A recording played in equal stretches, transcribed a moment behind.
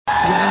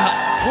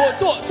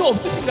또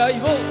없으신가요?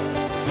 이거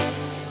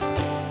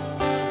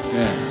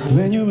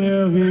When you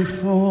were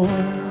before,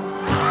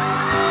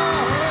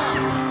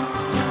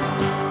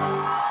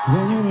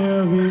 when you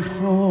were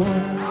before,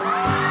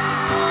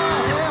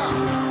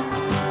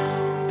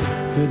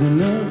 couldn't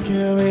look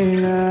you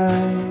in the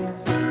eyes.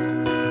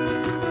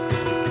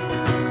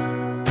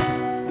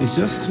 It's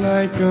just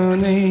like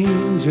an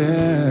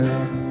angel.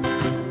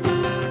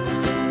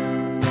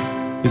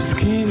 Your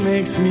skin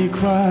makes me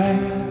cry.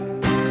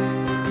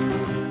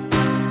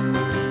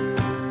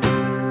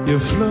 You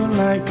float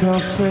like a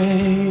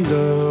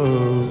feather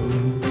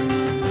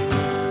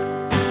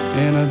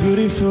in a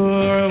beautiful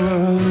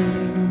world.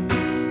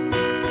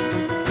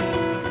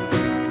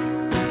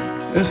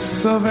 It's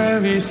so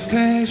very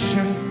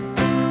special.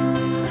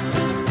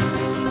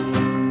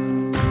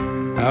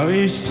 I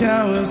wish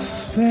I was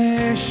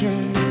special,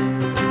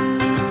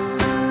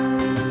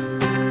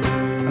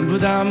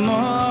 but I'm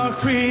more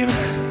creep,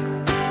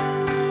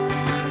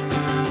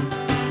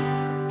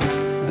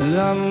 and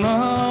I'm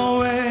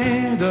more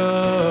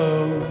weirdo.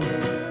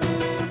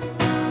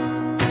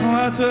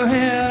 What the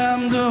hell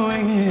I'm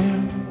doing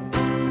here?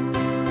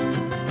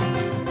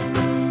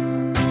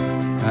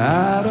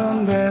 I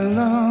don't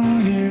belong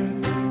here.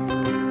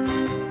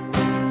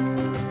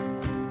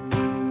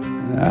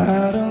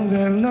 I don't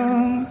belong.